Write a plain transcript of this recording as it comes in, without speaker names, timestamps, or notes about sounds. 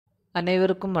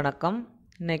அனைவருக்கும் வணக்கம்.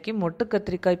 இன்றைக்கி மொட்டு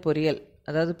கத்திரிக்காய் பொரியல்,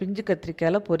 அதாவது பிஞ்சு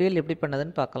கத்திரிக்காயில் பொரியல் எப்படி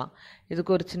பண்ணதுன்னு பார்க்கலாம்.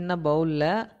 இதுக்கு ஒரு சின்ன பவுலில்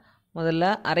முதல்ல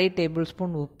 1/2 டேபிள்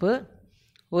ஸ்பூன் உப்பு,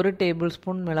 1 டேபிள்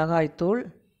ஸ்பூன் மிளகாய்த்தூள்,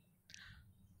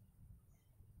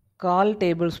 1/4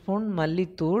 டேபிள் ஸ்பூன்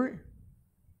மல்லித்தூள்,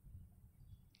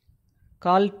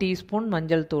 1/4 டீஸ்பூன்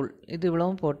மஞ்சள் தூள், இது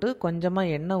இவ்வளவும் போட்டு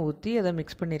கொஞ்சமாக எண்ணெய் ஊற்றி அதை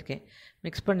மிக்ஸ் பண்ணியிருக்கேன்.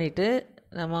 மிக்ஸ் பண்ணிவிட்டு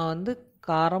நம்ம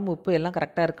காரம் உப்பு எல்லாம்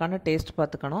கரெக்டாக இருக்கான்னு டேஸ்ட்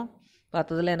பார்த்துக்கணும்.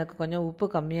 பார்த்ததில் எனக்கு கொஞ்சம் உப்பு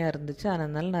கம்மியாக இருந்துச்சு,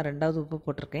 அதனால நான் 2வது உப்பு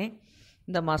போட்டிருக்கேன்.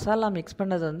 இந்த மசாலா மிக்ஸ்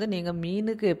பண்ணது நீங்கள்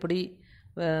மீனுக்கு எப்படி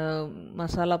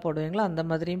மசாலா போடுவீங்களோ அந்த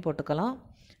மாதிரியும் போட்டுக்கலாம்.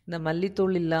 இந்த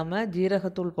மல்லித்தூள் இல்லாமல்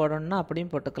ஜீரகத்தூள் போடணுன்னா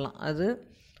அப்படியும் போட்டுக்கலாம். அது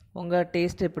உங்கள்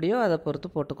டேஸ்ட் எப்படியோ அதை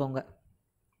பொறுத்து போட்டுக்கோங்க.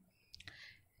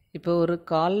 இப்போ ஒரு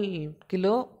 1/4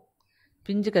 கிலோ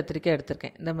பிஞ்சு கத்திரிக்காய்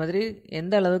எடுத்திருக்கேன். இந்த மாதிரி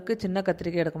எந்த அளவுக்கு சின்ன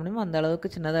கத்திரிக்காய் எடுக்க முடியுமோ அந்த அளவுக்கு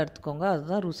சின்னதாக எடுத்துக்கோங்க,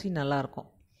 அதுதான் ருசி நல்லாயிருக்கும்.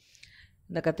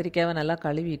 இந்த கத்திரிக்காயை நல்லா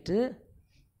கழுவிட்டு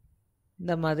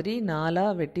இந்த மாதிரி 4ஆக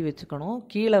வெட்டி வச்சுக்கணும்.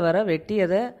 கீழே வர வெட்டி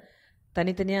அதை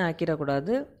தனித்தனியாக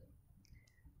ஆக்கிடக்கூடாது.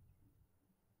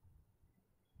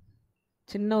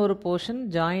 சின்ன ஒரு போர்ஷன்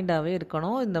ஜாயிண்டாகவே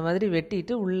இருக்கணும். இந்த மாதிரி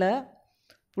வெட்டிட்டு உள்ள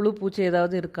புழு பூச்சி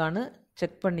ஏதாவது இருக்கான்னு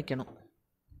செக் பண்ணிக்கணும்.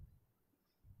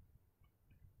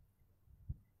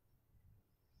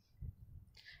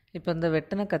 இப்போ இந்த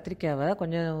வெட்டின கத்திரிக்காயை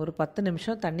கொஞ்சம் ஒரு 10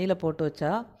 நிமிஷம் தண்ணியில் போட்டு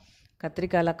வச்சா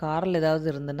கத்திரிக்காயில் காரல் ஏதாவது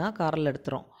இருந்துன்னா காரல்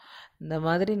எடுத்துரும். இந்த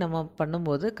மாதிரி நம்ம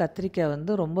பண்ணும்போது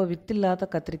கத்திரிக்காய் ரொம்ப வித்தில்லாத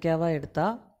கத்திரிக்காயாக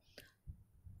எடுத்தால்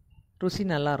ருசி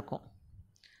நல்லாயிருக்கும்.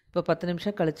 இப்போ 10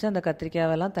 நிமிஷம் கழித்து அந்த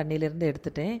கத்திரிக்காயெல்லாம் தண்ணியிலேருந்து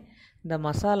எடுத்துட்டேன். இந்த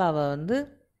மசாலாவை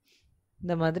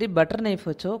இந்த மாதிரி பட்டர் நைஃப்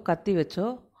வச்சோ கத்தி வச்சோ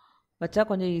வச்சா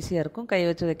கொஞ்சம் ஈஸியாக இருக்கும். கை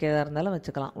வச்சு வைக்கிறதா இருந்தாலும்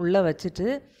வச்சுக்கலாம். உள்ளே வச்சுட்டு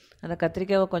அந்த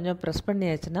கத்திரிக்காயை கொஞ்சம் ப்ரெஸ்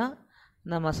பண்ணியாச்சுன்னா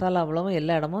இந்த மசாலா அவ்வளவும்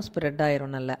எல்லா இடமும் ஸ்ப்ரெட்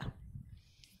ஆயிரும். நல்லா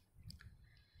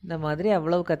இந்த மாதிரி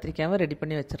அவ்வளவு கத்திரிக்காயை ரெடி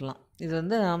பண்ணி வச்சிடலாம்.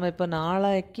 இது நாம் இப்போ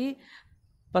நாளைக்கு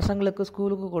பசங்களுக்கு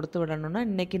ஸ்கூலுக்கு கொடுத்து விடணுன்னா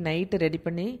இன்றைக்கி நைட்டு ரெடி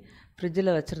பண்ணி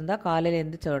ஃப்ரிட்ஜில் வச்சுருந்தா காலையில்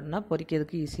எழுந்திரிச்ச உடனே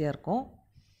பொரிக்கிறதுக்கு ஈஸியாக இருக்கும்.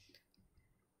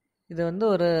 இது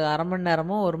ஒரு 1/2 மணி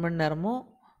நேரமோ 1 மணி நேரமோ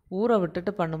ஊற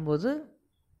விட்டுட்டு பண்ணும்போது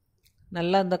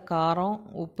நல்லா இந்த காரம்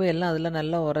உப்பு எல்லாம் அதில்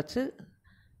நல்லா உரைச்சி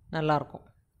நல்லாயிருக்கும்.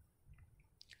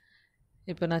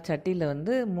 இப்போ நான் சட்டியில்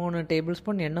 3 டேபிள்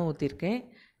ஸ்பூன் எண்ணெய் ஊற்றிருக்கேன்.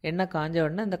 எண்ணெய் காஞ்ச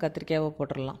உடனே இந்த கத்திரிக்காயை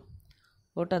போட்டுடலாம்.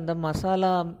 போட்டு அந்த மசாலா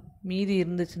மீதி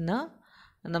இருந்துச்சுன்னா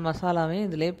அந்த மசாலாவையும்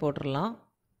இதிலே போட்டுடலாம்.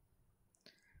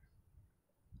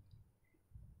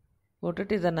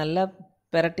 போட்டுட்டு இதை நல்லா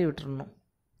பெரட்டி விட்டுறணும்.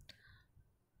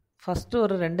 ஃபஸ்ட்டு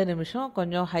ஒரு 2 நிமிஷம்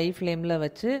கொஞ்சம் ஹை ஃப்ளேமில்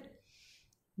வச்சு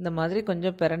இந்த மாதிரி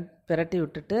கொஞ்சம் பெரட்டி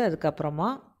விட்டுட்டு அதுக்கப்புறமா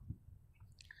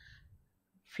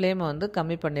ஃப்ளேமை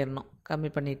கம்மி பண்ணிடணும்.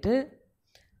 கம்மி பண்ணிவிட்டு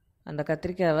அந்த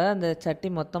கத்திரிக்காயை அந்த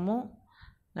சட்டி மொத்தமும்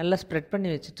நல்லா ஸ்ப்ரெட் பண்ணி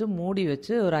வச்சுட்டு மூடி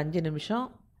வச்சு ஒரு 5 நிமிஷம்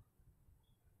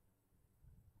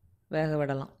வேக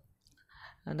விடலாம்.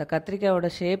 அந்த கத்திரிக்காயோட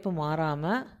ஷேப்பு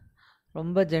மாறாமல்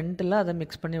ரொம்ப ஜென்டிலாக அதை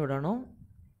மிக்ஸ் பண்ணி விடணும்.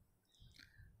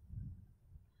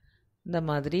 இந்த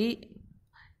மாதிரி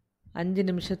 5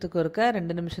 நிமிஷத்துக்கு ஒருக்கா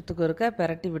 2 நிமிஷத்துக்கு ஒருக்கா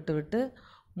பெரட்டி விட்டு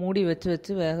மூடி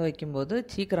வச்சு வேக வைக்கும்போது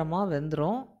சீக்கிரமாக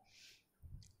வெந்துடும்.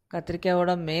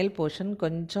 கத்திரிக்காயோட மேல் போர்ஷன்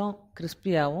கொஞ்சம்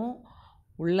கிறிஸ்பியாகவும்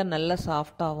உள்ளே நல்லா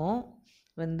சாஃப்டாகவும்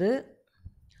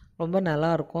ரொம்ப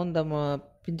நல்லாயிருக்கும். இந்த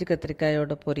பிஞ்சு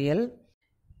கத்திரிக்காயோட பொரியல்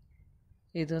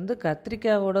இது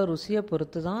கத்திரிக்காயோட ருசியை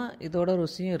பொறுத்து தான் இதோட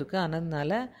ருசியும் இருக்குது.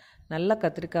 அதனால நல்ல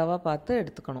கத்திரிக்காவாக பார்த்து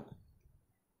எடுத்துக்கணும்.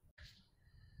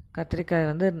 கத்திரிக்காய்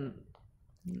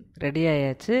ரெடி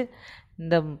ஆயாச்சு.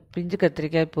 இந்த பிஞ்சு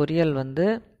கத்திரிக்காய் பொரியல்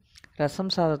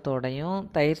ரசம் சாதத்தோடையும்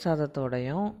தயிர்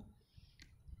சாதத்தோடையும்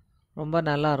ரொம்ப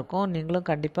நல்லாயிருக்கும். நீங்களும்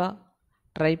கண்டிப்பாக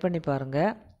ட்ரை பண்ணி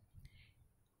பாருங்கள்.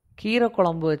 கீரை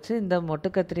குழம்பு வச்சு இந்த மொட்டு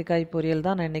கத்திரிக்காய் பொரியல்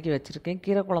தான் நான் இன்றைக்கி வச்சுருக்கேன்.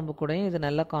 கீரை குழம்பு கூடயும் இது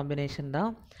நல்ல காம்பினேஷன்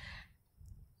தான்.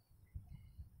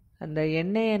 அந்த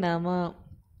எண்ணெயை நாம்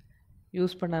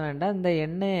யூஸ் பண்ண வேண்டாம். இந்த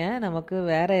எண்ணெயை நமக்கு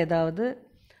வேறு ஏதாவது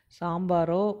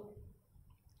சாம்பாரோ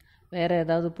வேறு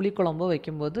ஏதாவது புளிக்குழம்போ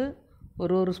வைக்கும்போது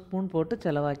ஒரு ஸ்பூன் போட்டு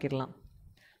செலவாக்கிடலாம்.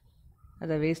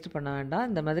 அதை வேஸ்ட் பண்ண வேண்டாம்.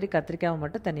 இந்த மாதிரி கத்திரிக்காயை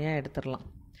மட்டும் தனியாக எடுத்துடலாம்.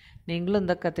 நீங்களும்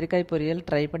இந்த கத்திரிக்காய் பொரியல்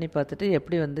ட்ரை பண்ணி பார்த்துட்டு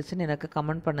எப்படி வந்துச்சுன்னு எனக்கு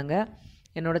கமெண்ட் பண்ணுங்கள்.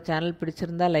 என்னோடய சேனல்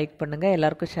பிடிச்சிருந்தால் லைக் பண்ணுங்கள்,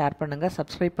 எல்லாருக்கும் ஷேர் பண்ணுங்கள்,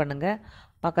 சப்ஸ்கிரைப் பண்ணுங்கள்,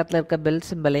 பக்கத்தில் இருக்க பெல்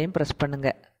சிம்பலையும் ப்ரெஸ்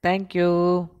பண்ணுங்கள். தேங்க்யூ.